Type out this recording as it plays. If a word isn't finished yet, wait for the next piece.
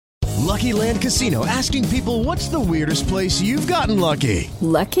Lucky Land Casino, asking people, what's the weirdest place you've gotten lucky?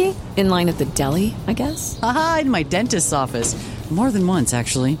 Lucky? In line at the deli, I guess? Aha, in my dentist's office. More than once,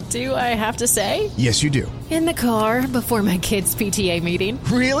 actually. Do I have to say? Yes, you do. In the car before my kids' PTA meeting.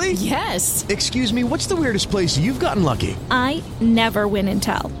 Really? Yes. Excuse me, what's the weirdest place you've gotten lucky? I never win and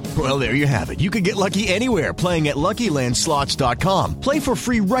tell. Well, there you have it. You can get lucky anywhere, playing at LuckyLandSlots.com. Play for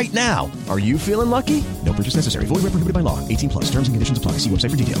free right now. Are you feeling lucky? No purchase necessary. Void where prohibited by law. 18 plus. Terms and conditions apply. See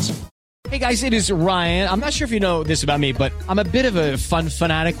website for details. Hey guys, it is Ryan. I'm not sure if you know this about me, but I'm a bit of a fun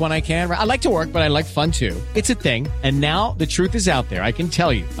fanatic when I can. I like to work, but I like fun too. It's a thing. And now the truth is out there. I can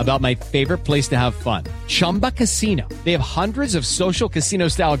tell you about my favorite place to have fun. Chumba Casino. They have hundreds of social casino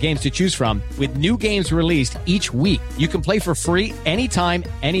style games to choose from with new games released each week. You can play for free anytime,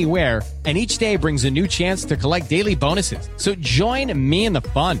 anywhere. And each day brings a new chance to collect daily bonuses. So join me in the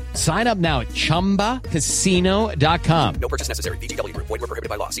fun. Sign up now at ChumbaCasino.com. No purchase necessary. VGW Group. Void where prohibited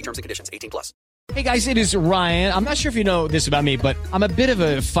by law. See terms and conditions. 18 plus. Hey guys, it is Ryan. I'm not sure if you know this about me, but I'm a bit of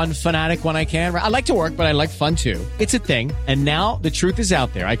a fun fanatic when I can. I like to work, but I like fun too. It's a thing. And now the truth is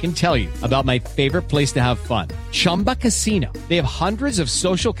out there. I can tell you about my favorite place to have fun. Chumba Casino. They have hundreds of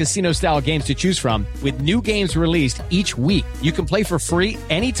social casino style games to choose from with new games released each week. You can play for free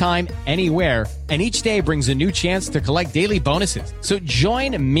anytime, anywhere. And each day brings a new chance to collect daily bonuses. So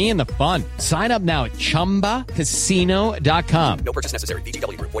join me in the fun. Sign up now at ChumbaCasino.com. No purchase necessary.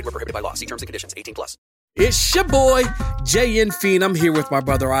 VGW Group. Void where prohibited by law. See terms and conditions. 18 plus. It's your boy, JN Fiend. I'm here with my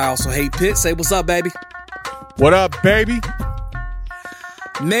brother. I also hate Pitt. Say what's up, baby. What up, baby?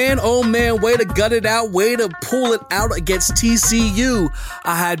 Man, oh man, way to gut it out, way to pull it out against TCU.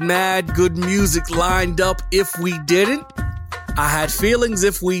 I had mad good music lined up if we didn't. I had feelings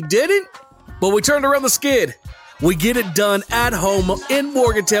if we didn't, but we turned around the skid. We get it done at home in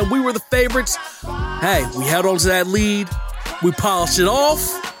Morgantown. We were the favorites. Hey, we held on to that lead. We polished it off,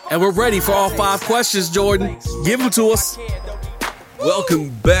 and we're ready for all 5 questions, Jordan. Give them to us. Welcome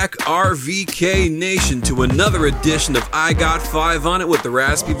back, RVK Nation, to another edition of I Got 5 on It with the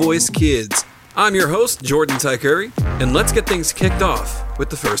Raspy Voice Kids. I'm your host, Jordan Tykuri, and let's get things kicked off with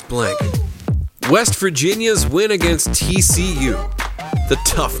the first blank. West Virginia's win against TCU. The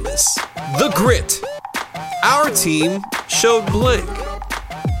toughness. The grit. Our team showed blank.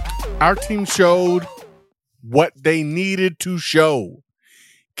 Our team showed what they needed to show.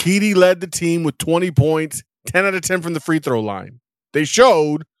 Keedy led the team with 20 points, 10 out of 10 from the free throw line. They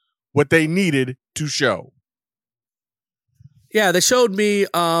showed what they needed to show. Yeah, they showed me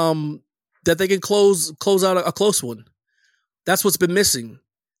that they can close out a close one. That's what's been missing.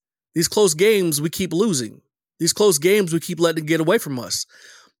 These close games, we keep losing. These close games, we keep letting get away from us.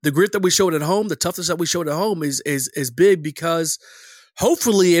 The grit that we showed at home, the toughness that we showed at home is big because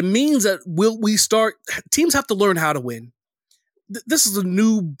hopefully it means that teams have to learn how to win. This is a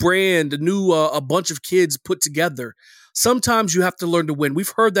new brand, a bunch of kids put together. Sometimes you have to learn to win.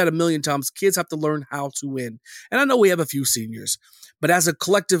 We've heard that a million times. Kids have to learn how to win. And I know we have a few seniors, but as a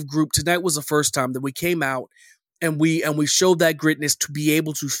collective group, tonight was the first time that we came out and we showed that gritness to be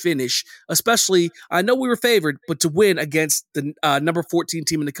able to finish, especially, I know we were favored, but to win against the number 14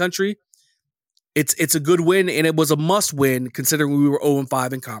 team in the country, it's a good win, and it was a must win considering we were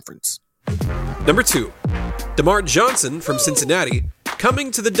 0-5 in conference. Number 2, DeMar Johnson from Cincinnati,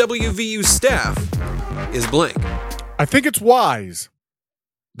 coming to the WVU staff, is blank. I think it's wise.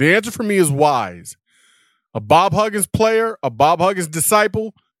 The answer for me is wise. A Bob Huggins player, a Bob Huggins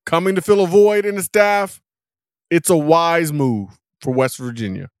disciple, coming to fill a void in the staff. It's a wise move for West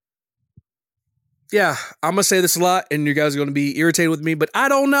Virginia. Yeah, I'm going to say this a lot, and you guys are going to be irritated with me, but I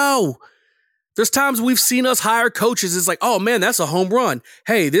don't know. There's times we've seen us hire coaches. It's like, oh, man, that's a home run.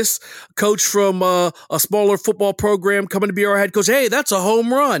 Hey, this coach from a smaller football program coming to be our head coach. Hey, that's a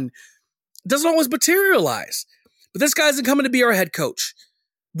home run. It doesn't always materialize. But this guy isn't coming to be our head coach.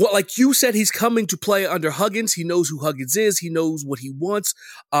 What, like you said, he's coming to play under Huggins. He knows who Huggins is. He knows what he wants.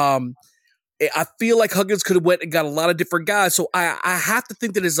 I feel like Huggins could have went and got a lot of different guys. So I have to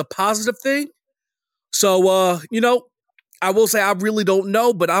think that it's a positive thing. So, I will say I really don't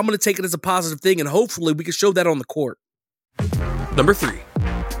know, but I'm going to take it as a positive thing, and hopefully we can show that on the court. Number 3,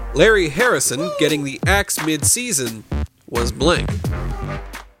 Larry Harrison getting the axe mid-season was blank.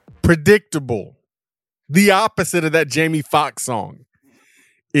 Predictable. The opposite of that Jamie Foxx song.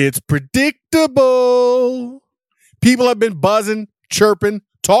 It's predictable. People have been buzzing, chirping,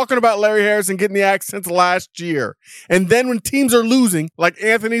 talking about Larry Harrison getting the axe since last year. And then when teams are losing, like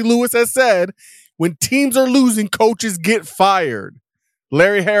Anthony Lewis has said, when teams are losing, coaches get fired.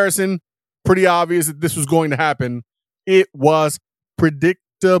 Larry Harrison, pretty obvious that this was going to happen. It was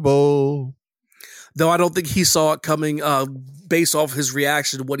predictable. though I don't think he saw it coming based off his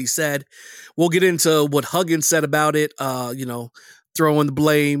reaction to what he said. We'll get into what Huggins said about it, throwing the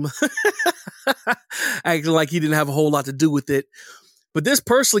blame, acting like he didn't have a whole lot to do with it. But this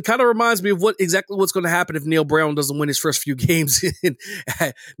personally kind of reminds me of exactly what's going to happen if Neil Brown doesn't win his first few games in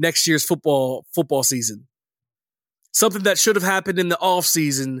next year's football season. Something that should have happened in the off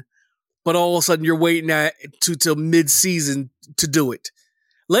season, but all of a sudden you're waiting till mid-season to do it.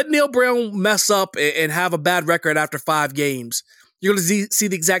 Let Neil Brown mess up and have a bad record after 5 games. You're going to see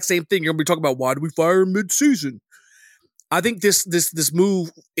the exact same thing. You're going to be talking about, why do we fire him mid-season? I think this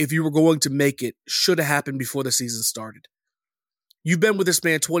move, if you were going to make it, should have happened before the season started. You've been with this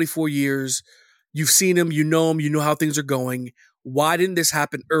man 24 years. You've seen him. You know him. You know how things are going. Why didn't this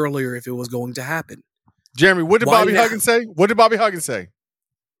happen earlier if it was going to happen? Jeremy, what did Bobby Huggins say? What did Bobby Huggins say?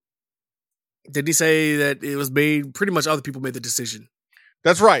 Did he say that it was made, pretty much other people made the decision?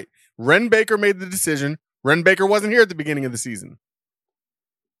 That's right. Ren Baker made the decision. Ren Baker wasn't here at the beginning of the season.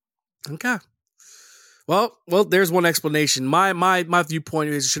 Okay. Well, there's one explanation. My viewpoint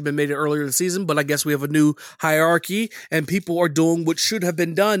is it should have been made earlier in the season, but I guess we have a new hierarchy and people are doing what should have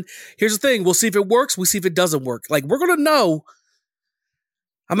been done. Here's the thing. We'll see if it works. We'll see if it doesn't work. Like, we're going to know.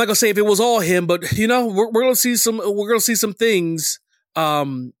 I'm not going to say if it was all him, but we're going to see some things.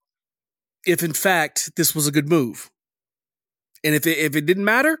 If in fact this was a good move. And if it didn't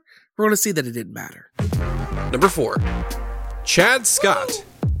matter, we're going to see that it didn't matter. Number 4, Chad Scott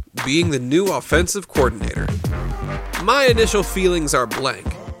being the new offensive coordinator. My initial feelings are blank.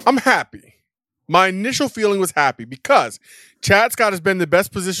 I'm happy. My initial feeling was happy because Chad Scott has been the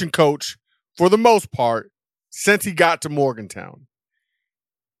best position coach for the most part since he got to Morgantown.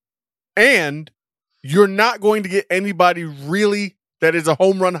 And you're not going to get anybody really that is a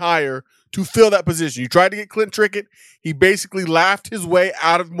home run hire to fill that position. You tried to get Clint Trickett. He basically laughed his way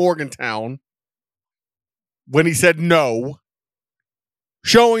out of Morgantown when he said no,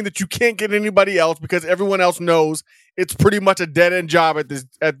 showing that you can't get anybody else because everyone else knows it's pretty much a dead-end job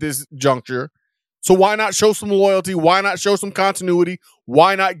at this juncture. So why not show some loyalty? Why not show some continuity?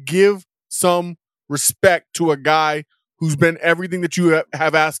 Why not give some respect to a guy who's been everything that you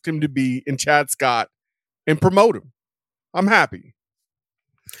have asked him to be in Chad Scott and promote him? I'm happy.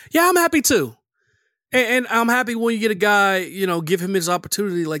 Yeah, I'm happy too. And I'm happy when you get a guy, give him his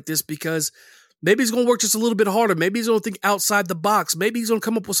opportunity like this because maybe he's going to work just a little bit harder. Maybe he's going to think outside the box. Maybe he's going to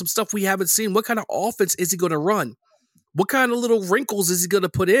come up with some stuff we haven't seen. What kind of offense is he going to run? What kind of little wrinkles is he going to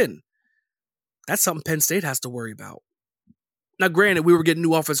put in? That's something Penn State has to worry about. Now, granted, we were getting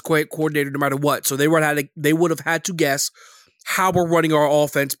new offense coordinator no matter what, so they would have had to guess how we're running our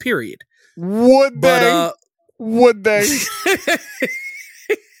offense, period. Would they?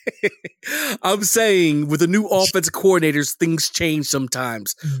 I'm saying with the new offensive coordinators, things change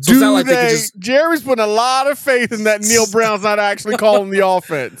sometimes. So it's not like they just... Jerry's putting a lot of faith in that Neil Brown's not actually calling the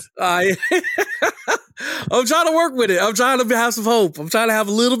offense. I'm trying to work with it. I'm trying to have some hope. I'm trying to have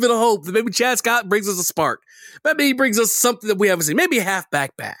a little bit of hope that maybe Chad Scott brings us a spark. Maybe he brings us something that we haven't seen. Maybe a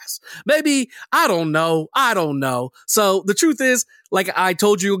halfback pass. Maybe, I don't know. So the truth is, like I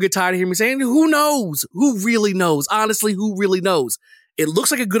told you, you'll get tired of hearing me saying, who knows? Who really knows? Honestly, who really knows? It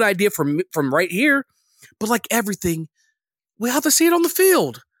looks like a good idea from right here, but like everything, we'll have to see it on the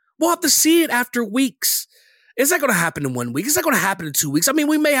field. We'll have to see it after weeks. It's not going to happen in 1 week. It's not going to happen in 2 weeks. I mean,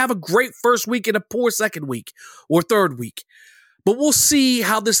 we may have a great first week and a poor second week or third week, but we'll see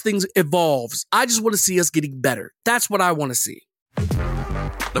how this thing evolves. I just want to see us getting better. That's what I want to see.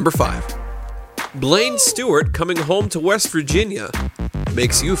 Number 5, Blaine Stewart coming home to West Virginia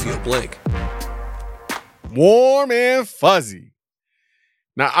makes you feel blank. Warm and fuzzy.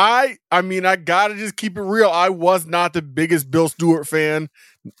 Now, I gotta just keep it real. I was not the biggest Bill Stewart fan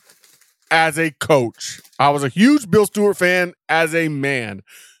as a coach. I was a huge Bill Stewart fan as a man.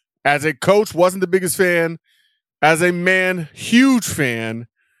 As a coach, wasn't the biggest fan. As a man, huge fan.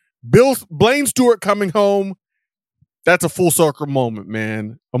 Blaine Stewart coming home, that's a full circle moment,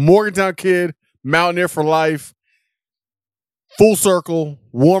 man. A Morgantown kid, Mountaineer for life, full circle,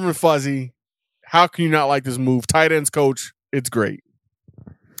 warm and fuzzy. How can you not like this move? Tight ends coach, it's great.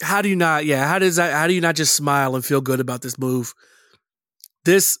 How do you not? Yeah, how do you not just smile and feel good about this move?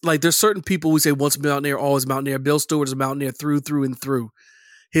 There's certain people who say once Mountaineer, always Mountaineer. Bill Stewart is a Mountaineer through and through.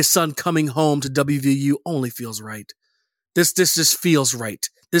 His son coming home to WVU only feels right. This just feels right.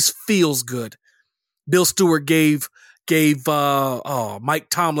 This feels good. Bill Stewart gave Mike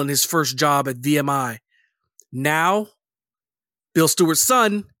Tomlin his first job at VMI. Now, Bill Stewart's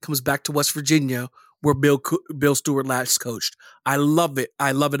son comes back to West Virginia, where Bill Stewart last coached. I love it.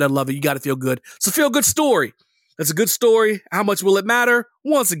 You got to feel good. It's a feel-good story. It's a good story. How much will it matter?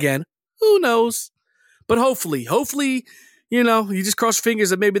 Once again, who knows? But hopefully, you just cross your fingers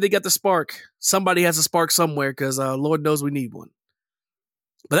that maybe they get the spark. Somebody has a spark somewhere because Lord knows we need one.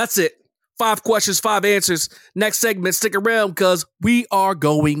 But that's it. 5 questions, 5 answers. Next segment, stick around because we are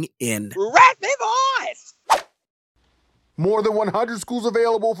going in. Raspy Voice! More than 100 schools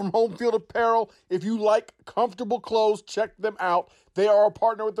available from Home Field Apparel. If you like comfortable clothes, check them out. They are a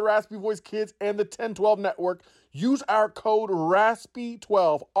partner with the Raspy Voice Kids and the 1012 Network. Use our code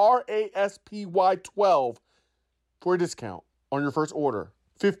RASPY12, RASPY12, for a discount on your first order.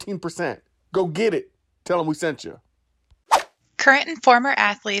 15%. Go get it. Tell them we sent you. Current and former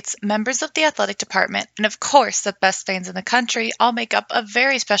athletes, members of the athletic department, and of course the best fans in the country all make up a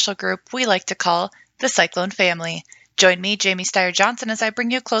very special group we like to call the Cyclone Family. Join me, Jamie Steyer Johnson, as I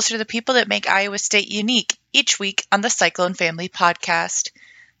bring you closer to the people that make Iowa State unique each week on the Cyclone Family podcast.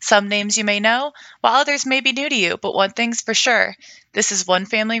 Some names you may know, while others may be new to you, but one thing's for sure. This is one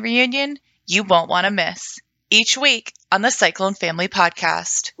family reunion you won't want to miss. Each week on the Cyclone Family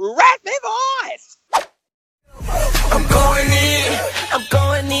podcast. Raspy Voice! I'm going in, I'm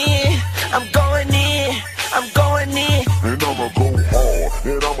going in, I'm going in, I'm going in. And I'ma go hard,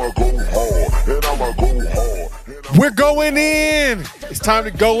 and I'ma go hard, and I'ma go hard. We're going in. It's time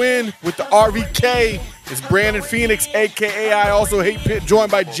to go in with the RVK. It's Brandon Phoenix, a.k.a. I Also Hate Pitt,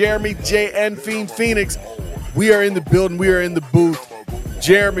 joined by Jeremy J.N. Fiend Phoenix. We are in the building. We are in the booth.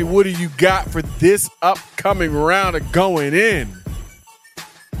 Jeremy, what do you got for this upcoming round of going in?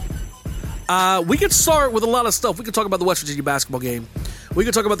 We can start with a lot of stuff. We can talk about the West Virginia basketball game. We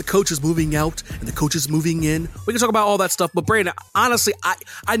can talk about the coaches moving out and the coaches moving in. We can talk about all that stuff. But Brandon, honestly,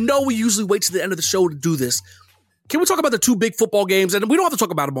 I know we usually wait to the end of the show to do this. Can we talk about the 2 big football games? And we don't have to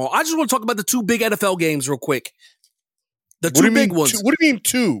talk about them all. I just want to talk about the 2 big NFL games real quick. The 2 big ones. What do you mean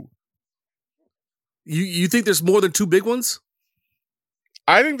 2? You think there's more than 2 big ones?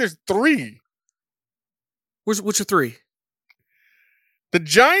 I think there's 3. What's your 3? The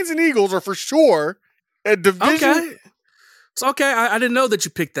Giants and Eagles are for sure a division. Okay. It's okay. I didn't know that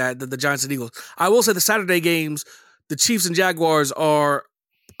you picked that, the Giants and Eagles. I will say the Saturday games, the Chiefs and Jaguars are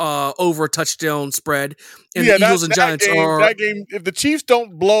over a touchdown spread. And the Eagles and Giants are... That game, if the Chiefs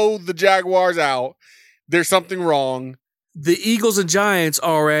don't blow the Jaguars out, there's something wrong. The Eagles and Giants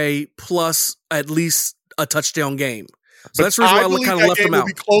are a plus at least a touchdown game. So that's the reason why I kind of left them out.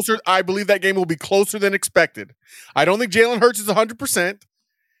 I believe that game will be closer than expected. I don't think Jalen Hurts is 100%.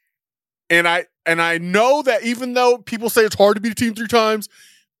 And I know that even though people say it's hard to beat a team 3 times,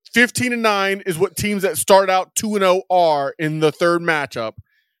 15-9 is what teams that start out 2-0 are in the third matchup.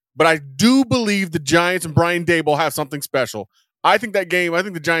 But I do believe the Giants and Brian Daboll have something special. I think the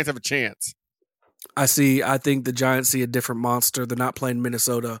Giants have a chance. I think the Giants see a different monster. They're not playing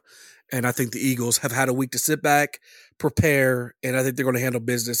Minnesota. And I think the Eagles have had a week to sit back, prepare, and I think they're going to handle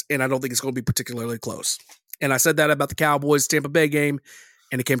business. And I don't think it's going to be particularly close. And I said that about the Cowboys Tampa Bay game,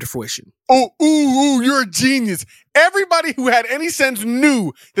 and it came to fruition. Ooh, you're a genius. Everybody who had any sense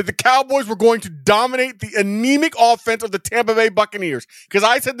knew that the Cowboys were going to dominate the anemic offense of the Tampa Bay Buccaneers. Because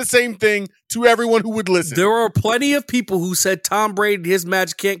I said the same thing to everyone who would listen. There are plenty of people who said Tom Brady, his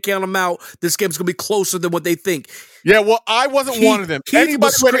magic, can't count him out. This game's going to be closer than what they think. Yeah, well, I wasn't one of them. Heath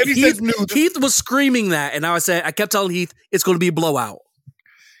was screaming that, and I kept telling Heath, it's going to be a blowout.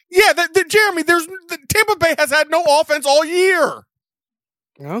 Yeah, Jeremy, Tampa Bay has had no offense all year.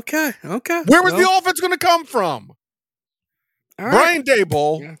 Okay. Where was the offense going to come from? Brian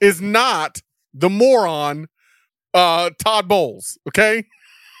Daboll is not the moron Todd Bowles, okay?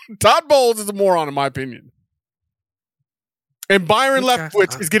 Todd Bowles is a moron in my opinion. And Byron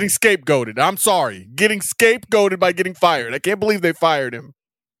Leftwich is getting scapegoated. I'm sorry. Getting scapegoated by getting fired. I can't believe they fired him.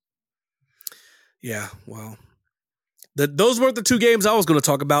 Yeah, well. Those weren't the 2 games I was going to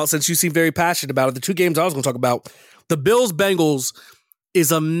talk about since you seem very passionate about it. The 2 games I was going to talk about, the Bills-Bengals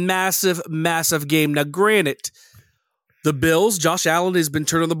is a massive, massive game. Now, granted, the Bills, Josh Allen has been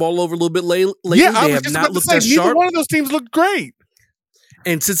turning the ball over a little bit lately. Yeah, they have not looked as neither sharp. One of those teams looked great.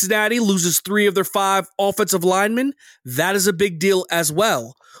 And Cincinnati loses 3 of their 5 offensive linemen. That is a big deal as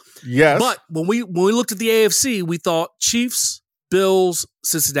well. Yes. But when we looked at the AFC, we thought Chiefs, Bills,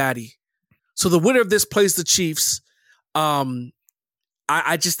 Cincinnati. So the winner of this plays the Chiefs.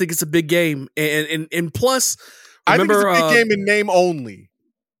 I just think it's a big game. And plus, remember, I think it's a big game in name only.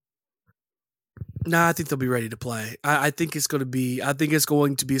 Nah, I think they'll be ready to play. I think it's going to be a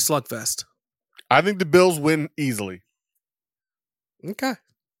slugfest. I think the Bills win easily. Okay.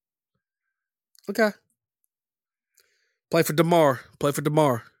 Play for DeMar.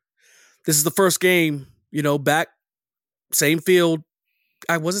 This is the first game, back, same field.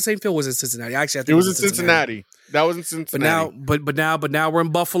 Was it same field? Was it Cincinnati? Actually, I think it was in Cincinnati. That was in Cincinnati. But now we're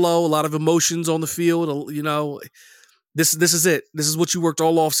in Buffalo. A lot of emotions on the field. You know, this is it. This is what you worked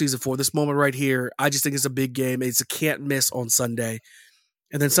all offseason for. This moment right here. I just think it's a big game. It's a can't miss on Sunday.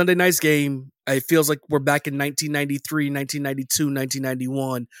 And then Sunday night's game, it feels like we're back in 1993, 1992,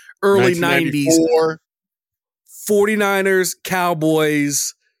 1991, early 90s. 49ers,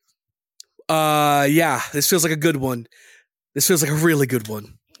 Cowboys. Yeah, this feels like a good one. This feels like a really good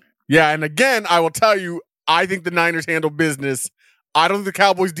one. Yeah, and again, I will tell you, I think the Niners handle business. I don't think the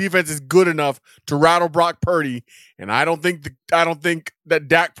Cowboys defense is good enough to rattle Brock Purdy, and I don't think that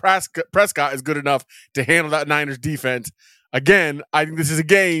Dak Prescott is good enough to handle that Niners defense. Again, I think this is a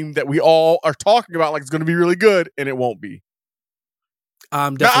game that we all are talking about like it's going to be really good, and it won't be.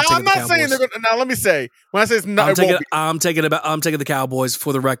 I'm definitely I'm not saying they're going to. Now, let me say, when I say it's not, I'm taking the Cowboys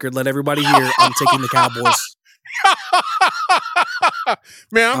for the record. Let everybody hear I'm taking the Cowboys.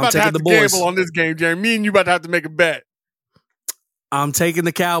 Man, I'm about to have to gamble on this game, Jerry. Me and you about to have to make a bet. I'm taking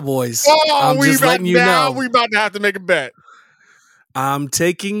the Cowboys. I'm just letting you know. We about to have to make a bet. I'm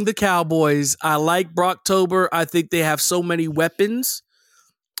taking the Cowboys. I like Brocktober. I think they have so many weapons.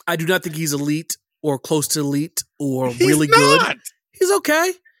 I do not think he's elite or close to elite or really good. He's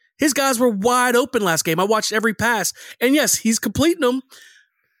okay. His guys were wide open last game. I watched every pass. And yes, he's completing them.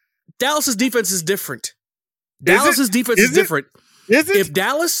 Dallas's defense is different. Dallas's defense is different. Is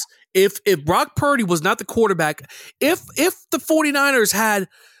it? If Brock Purdy was not the quarterback, if the 49ers had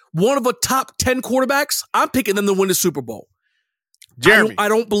one of the top 10 quarterbacks, I'm picking them to win the Super Bowl. Jeremy, I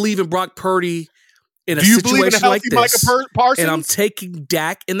don't believe in Brock Purdy in a situation like this. Micah Parsons? And I'm taking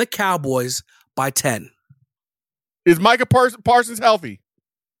Dak and the Cowboys by 10. Is Micah Parsons healthy?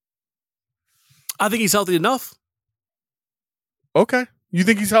 I think he's healthy enough. Okay. You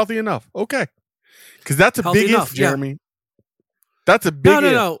think he's healthy enough? Okay. Because that's a big if, Jeremy. Yeah. That's a big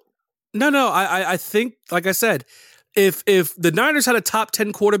if. No. I think, like I said, if the Niners had a top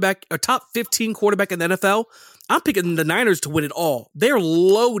 10 quarterback, or top 15 quarterback in the NFL, I'm picking the Niners to win it all. They're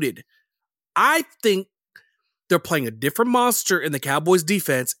loaded. I think they're playing a different monster in the Cowboys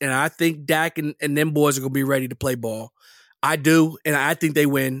defense, and I think Dak and them boys are going to be ready to play ball. I do, and I think they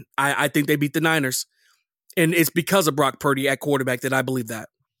win. I think they beat the Niners. And it's because of Brock Purdy at quarterback that I believe that.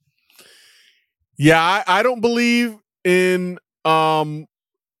 Yeah, I don't believe in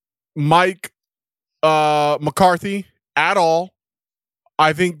Mike McCarthy at all.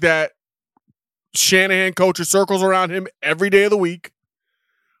 I think that Shanahan coaches circles around him every day of the week.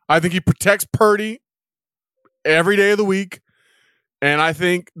 I think he protects Purdy every day of the week. And I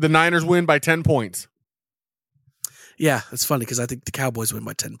think the Niners win by 10 points. Yeah, it's funny because I think the Cowboys win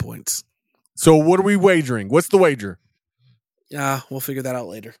by 10 points. So what are we wagering? What's the wager? Yeah, we'll figure that out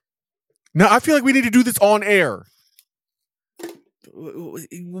later. Now, I feel like we need to do this on air.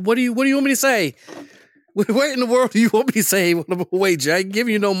 What do you want me to say? Where in the world do you want me to say wager? I ain't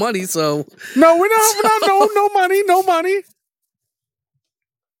giving you no money, so no, we're not. No money, no money.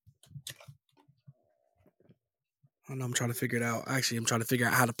 I know I'm trying to figure it out. Actually, I'm trying to figure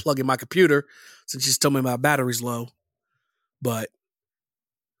out how to plug in my computer since you just told me my battery's low. But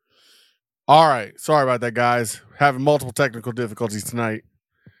all right, sorry about that, guys. Having multiple technical difficulties tonight.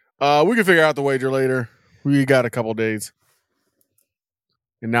 We can figure out the wager later. We got a couple days,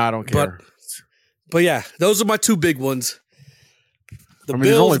 and now I don't care. But yeah, those are my two big ones. The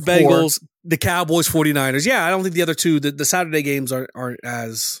Bills, Bengals, the Cowboys, 49ers. Yeah, I don't think the other two, the Saturday games aren't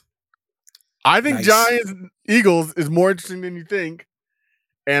as I think nice. Giants, Eagles is more interesting than you think.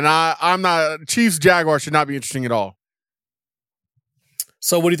 And I'm not, Chiefs, Jaguars should not be interesting at all.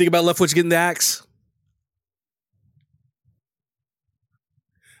 So what do you think about Leftwich getting the axe?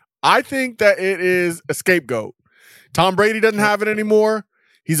 I think that it is a scapegoat. Tom Brady doesn't have it anymore.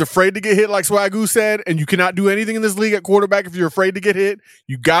 He's afraid to get hit, like Swagoo said, and you cannot do anything in this league at quarterback if you're afraid to get hit.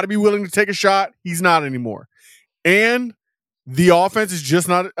 You got to be willing to take a shot. He's not anymore. And the offense is just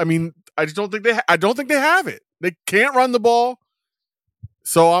not, I mean, I don't think they have it. They can't run the ball.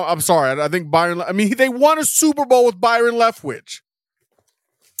 So I'm sorry. I think they won a Super Bowl with Byron Leftwich.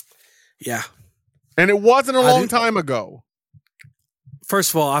 Yeah. And it wasn't a long time ago. First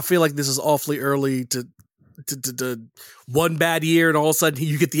of all, I feel like this is awfully early to one bad year and all of a sudden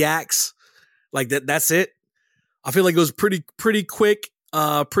you get the axe. Like that's it. I feel like it was pretty quick,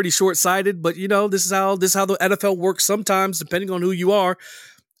 pretty short-sighted, but this is how the NFL works sometimes, depending on who you are.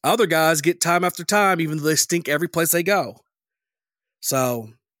 Other guys get time after time, even though they stink every place they go. So,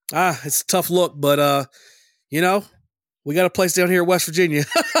 it's a tough look, but we got a place down here in West Virginia.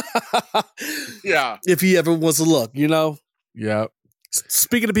 Yeah. If he ever wants to look, Yeah.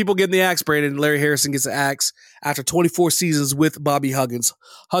 Speaking of people getting the axe, Brandon, Larry Harrison gets the axe after 24 seasons with Bobby Huggins.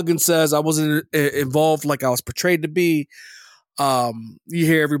 Huggins says, I wasn't involved like I was portrayed to be. You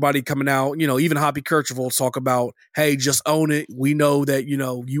hear everybody coming out, even Hoppy Kercheval talk about, hey, just own it. We know that,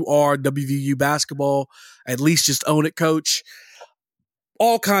 you are WVU basketball. At least just own it, coach.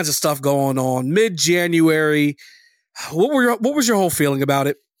 All kinds of stuff going on. Mid-January. What was your whole feeling about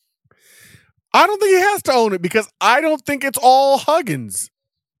it? I don't think he has to own it because I don't think it's all Huggins.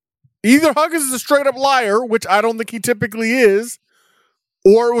 Either Huggins is a straight up liar, which I don't think he typically is,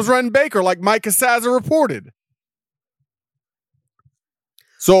 or it was Ren Baker, like Mike Casazza reported.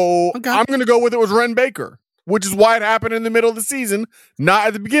 So I'm going to go with it was Ren Baker, which is why it happened in the middle of the season, not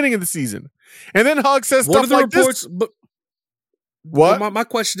at the beginning of the season. And then Hugg says stuff like reports, this. What? My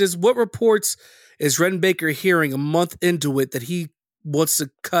question is, what reports is Ren Baker hearing a month into it that he wants to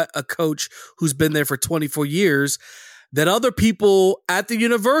cut a coach who's been there for 24 years that other people at the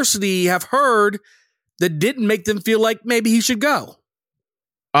university have heard that didn't make them feel like maybe he should go?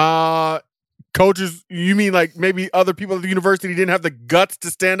 Coaches, you mean like maybe other people at the university didn't have the guts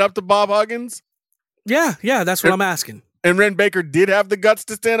to stand up to Bob Huggins? Yeah, that's what I'm asking. And Ren Baker did have the guts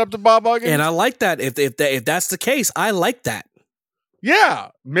to stand up to Bob Huggins? And I like that. If that's the case, I like that. Yeah,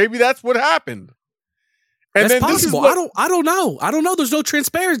 maybe that's what happened. And that's then possible. I don't know. I don't know. There's no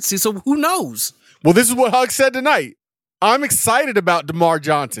transparency, so who knows? Well, this is what Hugg said tonight. I'm excited about DeMar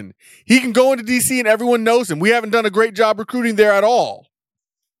Johnson. He can go into DC and everyone knows him. We haven't done a great job recruiting there at all.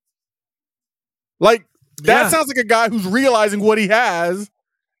 Like, that sounds like a guy who's realizing what he has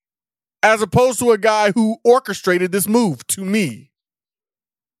as opposed to a guy who orchestrated this move, to me.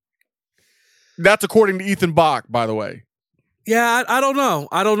 That's according to Ethan Bach, by the way. Yeah, I don't know.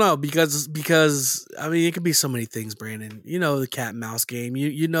 I don't know because I mean it could be so many things, Brandon. You know the cat and mouse game.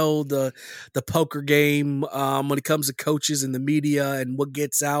 You know the poker game when it comes to coaches and the media and what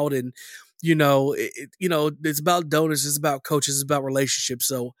gets out, and it's about donors, it's about coaches, it's about relationships.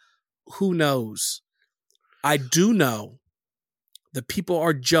 So who knows? I do know that people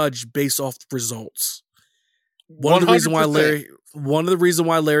are judged based off results. One of the reasons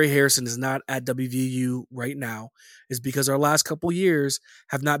why Larry Harrison is not at WVU right now is because our last couple years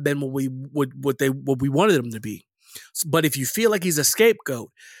have not been what we wanted them to be. But if you feel like he's a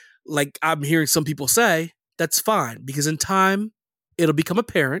scapegoat, like I'm hearing some people say, that's fine because in time it'll become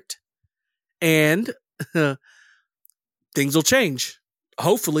apparent and things will change.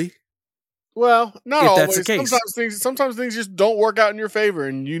 Hopefully. Well, not always. That's the case. Sometimes things just don't work out in your favor,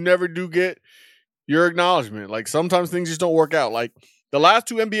 and you never do get your acknowledgement. Like sometimes things just don't work out. Like the last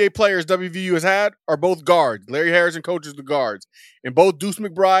two NBA players WVU has had are both guards. Larry Harrison coaches the guards, and both Deuce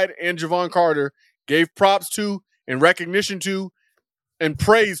McBride and Javon Carter gave props to and recognition to and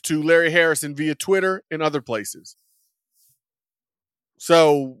praise to Larry Harrison via Twitter and other places.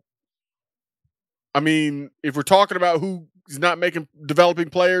 So, I mean, if we're talking about who's not developing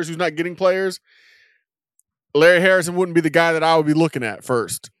players, who's not getting players, Larry Harrison wouldn't be the guy that I would be looking at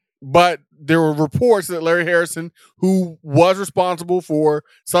first. But there were reports that Larry Harrison, who was responsible for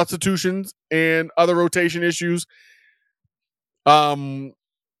substitutions and other rotation issues, was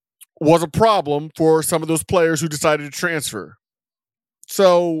a problem for some of those players who decided to transfer.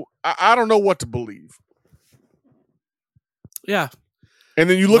 So I don't know what to believe. Yeah. And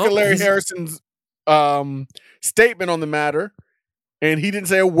then you look at Larry Harrison's statement on the matter, and he didn't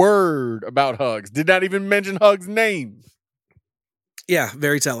say a word about Huggs. Did not even mention Huggs' name. Yeah,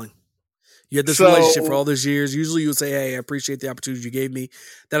 very telling. You had this relationship for all those years. Usually you would say, hey, I appreciate the opportunity you gave me.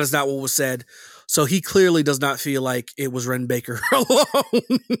 That is not what was said. So he clearly does not feel like it was Ren Baker alone.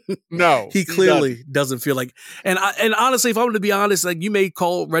 No. He clearly doesn't feel like. And honestly, if I'm going to be honest, like you may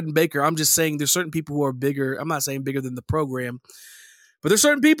call Ren Baker, I'm just saying there's certain people who are bigger. I'm not saying bigger than the program. But there's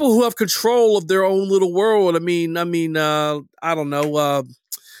certain people who have control of their own little world. I mean, I don't know.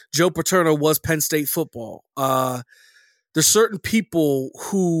 Joe Paterno was Penn State football. There's certain people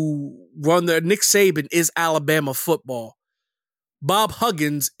who run Nick Saban is Alabama football. Bob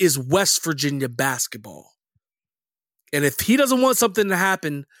Huggins is West Virginia basketball. And if he doesn't want something to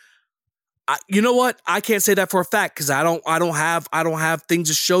happen, you know what? I can't say that for a fact because I don't have things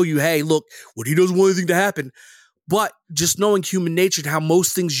to show you. Hey, look, when he doesn't want anything to happen. But just knowing human nature and how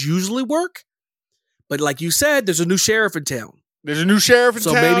most things usually work. But like you said, there's a new sheriff in town. There's a new sheriff in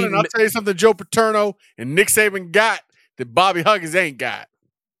town, and I'll tell you something Joe Paterno and Nick Saban got that Bobby Huggins ain't got.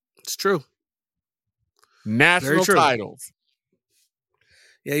 It's true. National titles.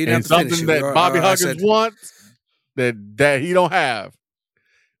 Yeah, you have to finish something that Bobby Huggins wants that he don't have.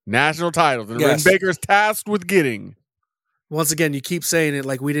 National titles. And Ren Baker's tasked with getting. Once again, you keep saying it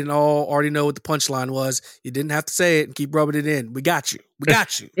like we didn't all already know what the punchline was. You didn't have to say it and keep rubbing it in. We got you. We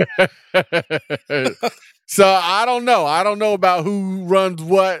got you. So I don't know. I don't know about who runs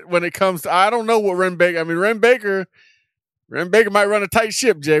what when it comes to. I don't know what Ren Baker. I mean, Ren Baker might run a tight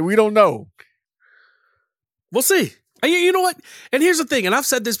ship. Jay, we don't know. We'll see. You know what? And here's the thing. And I've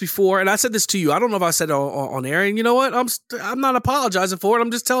said this before, and I said this to you. I don't know if I said it on air. And you know what? I'm not apologizing for it.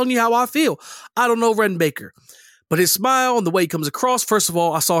 I'm just telling you how I feel. I don't know Ren Baker, but his smile and the way he comes across. First of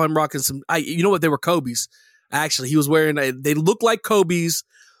all, I saw him rocking some. You know what? They were Kobe's. Actually, he was wearing. They looked like Kobe's.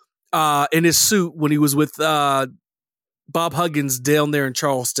 In his suit when he was with Bob Huggins down there in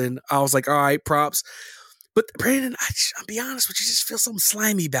Charleston. I was like, all right, props. But Brandon, I'll be honest with you, just feel something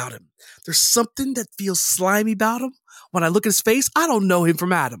slimy about him. There's something that feels slimy about him. When I look at his face, I don't know him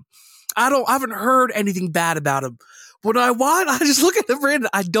from Adam. I haven't heard anything bad about him. When I just look at him, Brandon,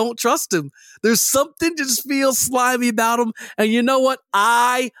 I don't trust him. There's something that just feels slimy about him. And you know what?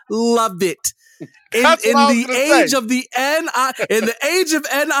 I love it. In the age of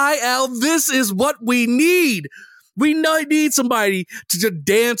NIL, this is what we need. We need somebody to just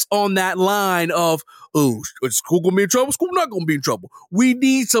dance on that line of, oh, is school going to be in trouble? School not going to be in trouble. We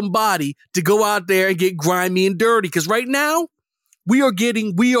need somebody to go out there and get grimy and dirty. Because right now, we are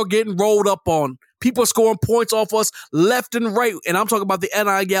getting rolled up on. People are scoring points off us left and right. And I'm talking about the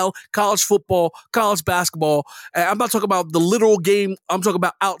NIL, college football, college basketball. And I'm not talking about the literal game. I'm talking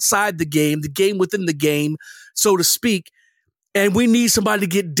about outside the game within the game, so to speak. And we need somebody to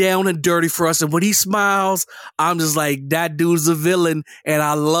get down and dirty for us. And when he smiles, I'm just like, that dude's a villain. And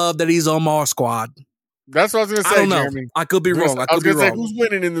I love that he's on our squad. That's what I was going to say, I don't know. Jeremy. I could be wrong. I was going to say, who's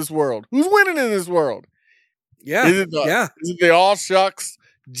winning in this world? Who's winning in this world? Yeah. Is it the all shucks,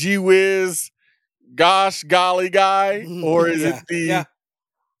 gee whiz, gosh golly guy, or is it the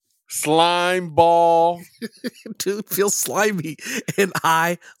slime ball? Dude feels slimy, and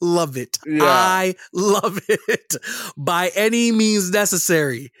I love it. Yeah. I love it by any means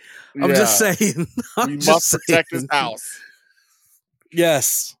necessary. I'm just saying. We must protect this house.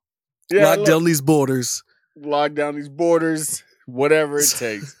 Yes. Yeah, Lock down these borders. Lock down these borders, whatever it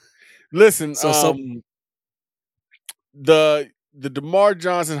takes. Listen, the DeMar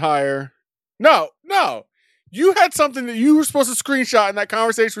Johnson hire. No. You had something that you were supposed to screenshot in that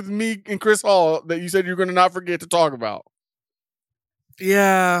conversation with me and Chris Hall that you said you're going to not forget to talk about.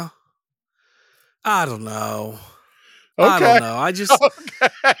 Yeah. I don't know. Okay. I don't know. I just,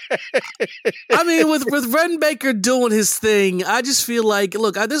 I mean, with Ren Baker doing his thing, I just feel like,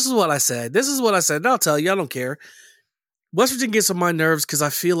 look, this is what I said. And I'll tell you, I don't care. West Virginia gets on my nerves because I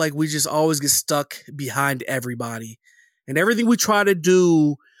feel like we just always get stuck behind everybody. And everything we try to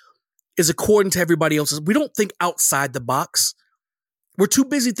do is according to everybody else's. We don't think outside the box. We're too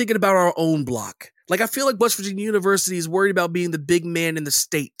busy thinking about our own block. Like, I feel like West Virginia University is worried about being the big man in the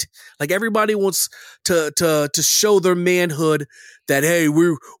state. Like, everybody wants to show their manhood that, hey,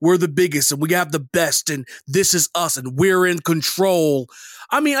 we're the biggest and we have the best and this is us and we're in control.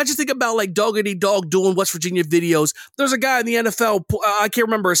 I mean, I just think about like Dog Eat Dog doing West Virginia videos. There's a guy in the NFL, I can't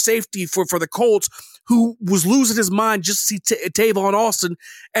remember, a safety for the Colts, who was losing his mind just to see Tavon Austin.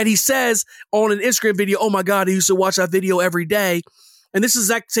 And he says on an Instagram video, oh my God, I used to watch that video every day. And this is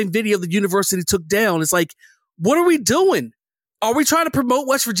the exact same video the university took down. It's like, what are we doing? Are we trying to promote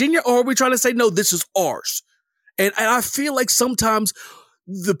West Virginia, or are we trying to say, no, this is ours? And I feel like sometimes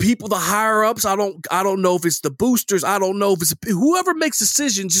the people, the higher ups, I don't know if it's the boosters. I don't know if it's whoever makes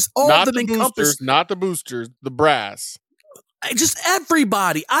decisions, just all of them encompass. Not the boosters, the brass. Just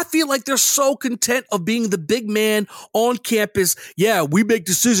everybody. I feel like they're so content of being the big man on campus. Yeah, we make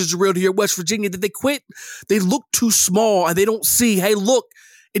decisions around here in West Virginia that they quit. They look too small and they don't see, hey, look,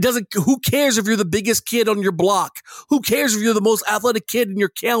 who cares if you're the biggest kid on your block? Who cares if you're the most athletic kid in your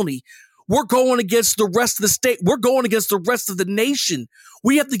county? We're going against the rest of the state. We're going against the rest of the nation.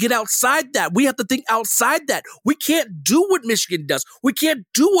 We have to get outside that. We have to think outside that. We can't do what Michigan does. We can't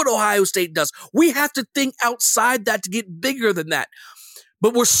do what Ohio State does. We have to think outside that to get bigger than that.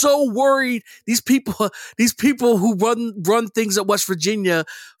 But we're so worried. These people who run things at West Virginia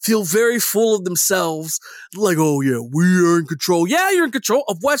feel very full of themselves. Like, oh yeah, we are in control. Yeah, you're in control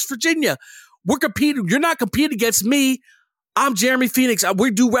of West Virginia. We're competing. You're not competing against me. I'm Jeremy Phoenix.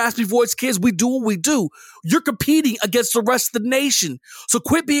 We do Raspy Voice Kids. We do what we do. You're competing against the rest of the nation. So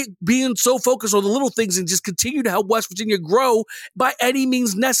quit being so focused on the little things and just continue to help West Virginia grow by any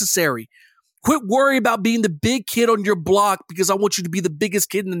means necessary. Quit worrying about being the big kid on your block because I want you to be the biggest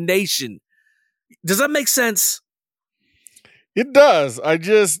kid in the nation. Does that make sense? It does.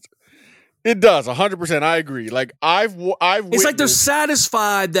 It does. 100%. I agree. Like I've It's like they're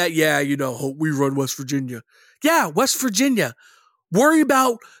satisfied that, yeah, we run West Virginia. Yeah, West Virginia. Worry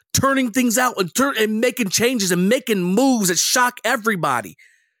about turning things out and making changes and making moves that shock everybody.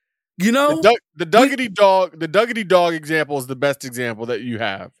 You know? The Duggity Dog example is the best example that you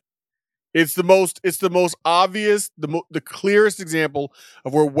have. It's the most obvious, the clearest example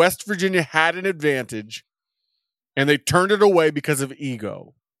of where West Virginia had an advantage and they turned it away because of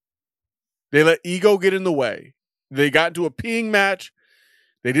ego. They let ego get in the way. They got into a peeing match.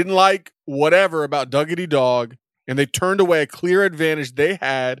 They didn't like whatever about Duggity Dog, and they turned away a clear advantage they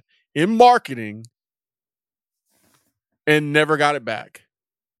had in marketing and never got it back.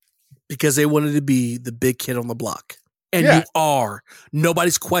 Because they wanted to be the big kid on the block. And you are.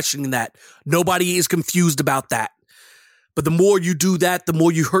 Nobody's questioning that. Nobody is confused about that. But the more you do that, the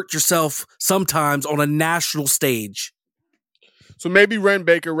more you hurt yourself sometimes on a national stage. So maybe Ren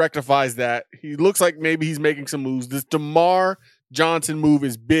Baker rectifies that. He looks like maybe he's making some moves. This DeMar Johnson move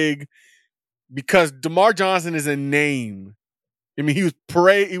is big because DeMar Johnson is a name. I mean, he was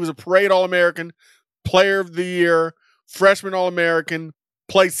a parade All-American, player of the year, freshman All-American,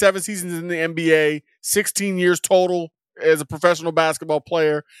 played 7 seasons in the NBA, 16 years total as a professional basketball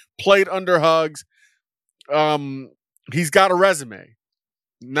player, played under Hugs. He's got a resume.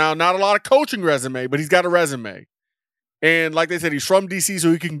 Now, not a lot of coaching resume, but he's got a resume. And like they said, he's from DC,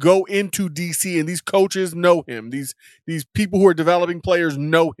 so he can go into DC, and these coaches know him. These people who are developing players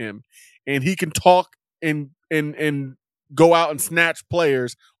know him, and he can talk and go out and snatch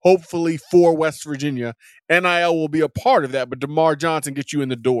players, hopefully for West Virginia. NIL will be a part of that, but DeMar Johnson gets you in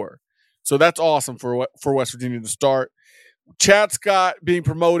the door. So that's awesome for West Virginia to start. Chad Scott being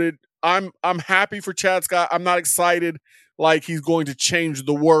promoted, I'm happy for Chad Scott. I'm not excited like he's going to change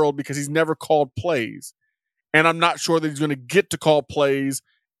the world because he's never called plays. And I'm not sure that he's going to get to call plays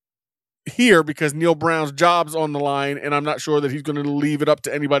here because Neil Brown's job's on the line, and I'm not sure that he's going to leave it up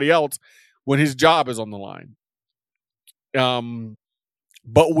to anybody else when his job is on the line.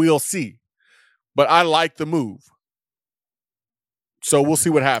 But we'll see. But I like the move. So we'll see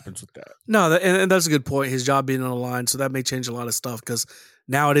what happens with that. No, and that's a good point. His job being on the line, so that may change a lot of stuff because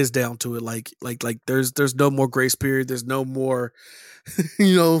now it is down to it. Like there's no more grace period. There's no more,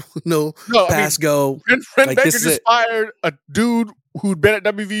 no pass go. Ren Baker just fired a dude who'd been at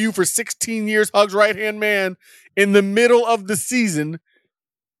WVU for 16 years, Hugs right-hand man, in the middle of the season.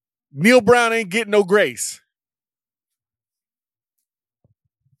 Neil Brown ain't getting no grace.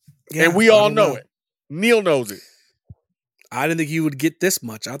 Yeah, and we all know it. Neil knows it. I didn't think he would get this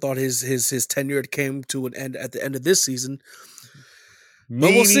much. I thought his tenure came to an end at the end of this season.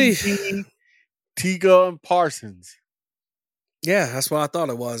 But we'll see. Tiga and Parsons. Yeah, that's what I thought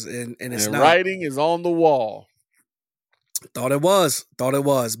it was. And it's not. Writing is on the wall. Thought it was.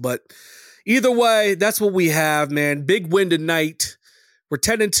 But either way, that's what we have, man. Big win tonight. We're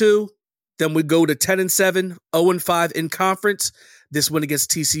 10-2. Then we go to 10-7, 0-5 in conference. This win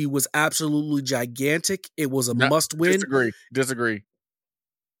against TCU was absolutely gigantic. It was a must win. Disagree.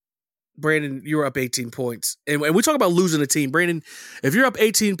 Brandon, you were up 18 points. And we talk about losing a team. Brandon, if you're up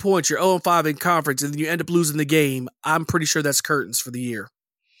 18 points, you're 0-5 in conference, and then you end up losing the game, I'm pretty sure that's curtains for the year.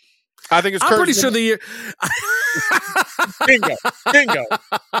 I think it's curtains. I'm pretty sure the year. Bingo.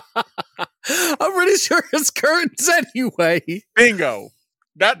 I'm pretty sure it's curtains anyway. Bingo.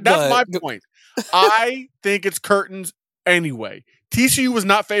 That's my point. I think it's curtains anyway. TCU was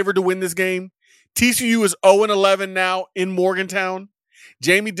not favored to win this game. TCU is 0-11 now in Morgantown.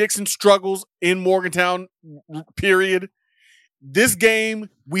 Jamie Dixon struggles in Morgantown, period. This game,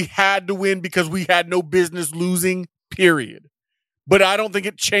 we had to win because we had no business losing, period. But I don't think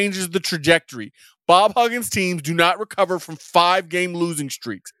it changes the trajectory. Bob Huggins' teams do not recover from 5-game losing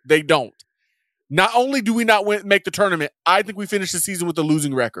streaks. They don't. Not only do we not make the tournament, I think we finish the season with a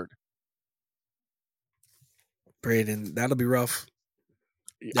losing record. Brandon, that'll be rough.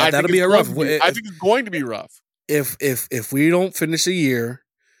 That'll be a rough. I think it's going to be rough. If we don't finish a year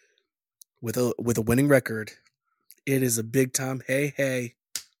with a winning record, it is a big time. Hey,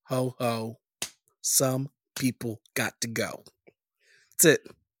 ho ho. Some people got to go. That's it.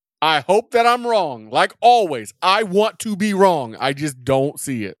 I hope that I'm wrong. Like always, I want to be wrong. I just don't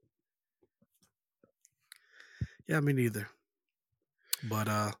see it. Yeah, me neither. But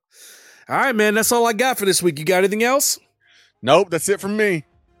all right, man. That's all I got for this week. You got anything else? Nope, that's it from me.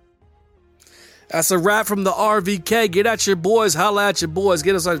 That's a wrap from the RVK. Get at your boys. Holla at your boys.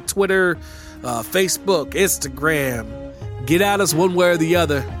 Get us on Twitter, Facebook, Instagram. Get at us one way or the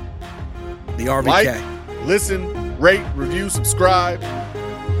other. The RVK. Like, listen, rate, review, subscribe.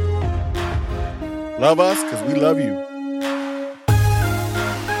 Love us because we love you.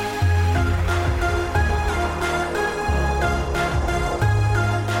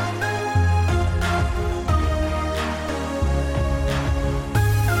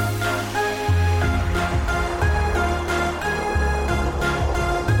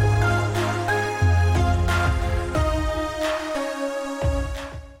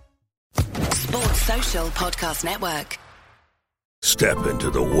 Social Podcast Network. Step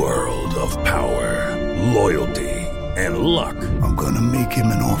into the world of power, loyalty, and luck. I'm gonna make him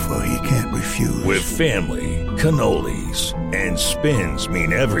an offer he can't refuse. With family, cannolis, and spins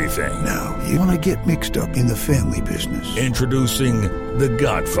mean everything. Now, you wanna get mixed up in the family business. Introducing The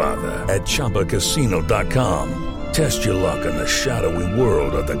Godfather at ChumbaCasino.com. Test your luck in the shadowy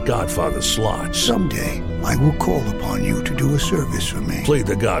world of The Godfather slot. Someday, I will call upon you to do a service for me. Play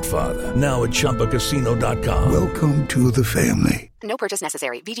The Godfather, now at ChumbaCasino.com. Welcome to the family. No purchase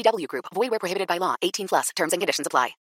necessary. VGW Group. Void where prohibited by law. 18+. Terms and conditions apply.